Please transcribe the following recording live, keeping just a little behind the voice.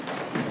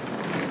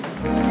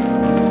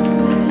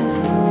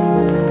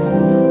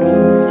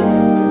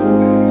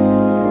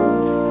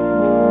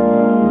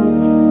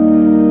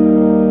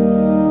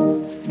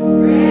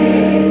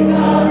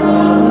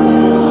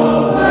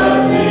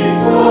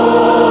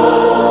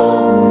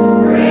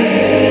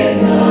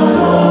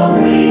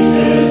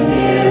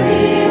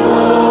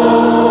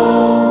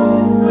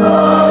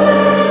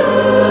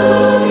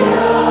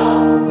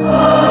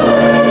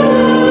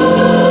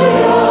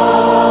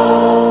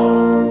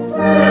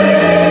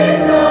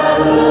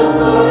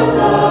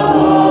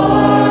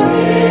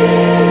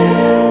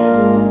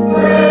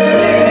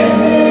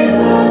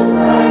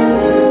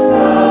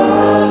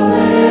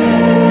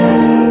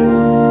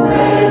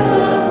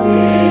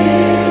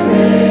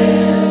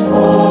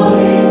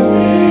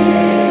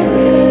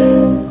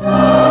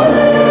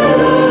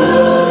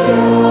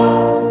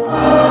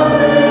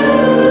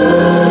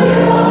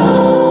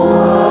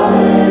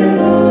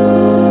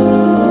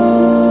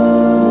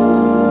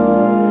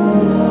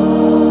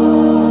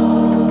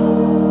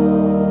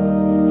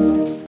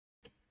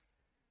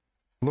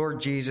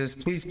Lord Jesus,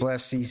 please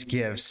bless these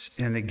gifts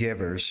and the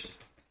givers.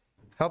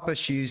 Help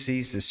us use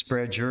these to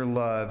spread your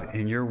love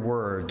and your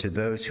word to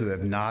those who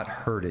have not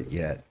heard it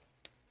yet.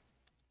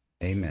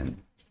 Amen.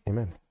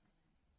 Amen.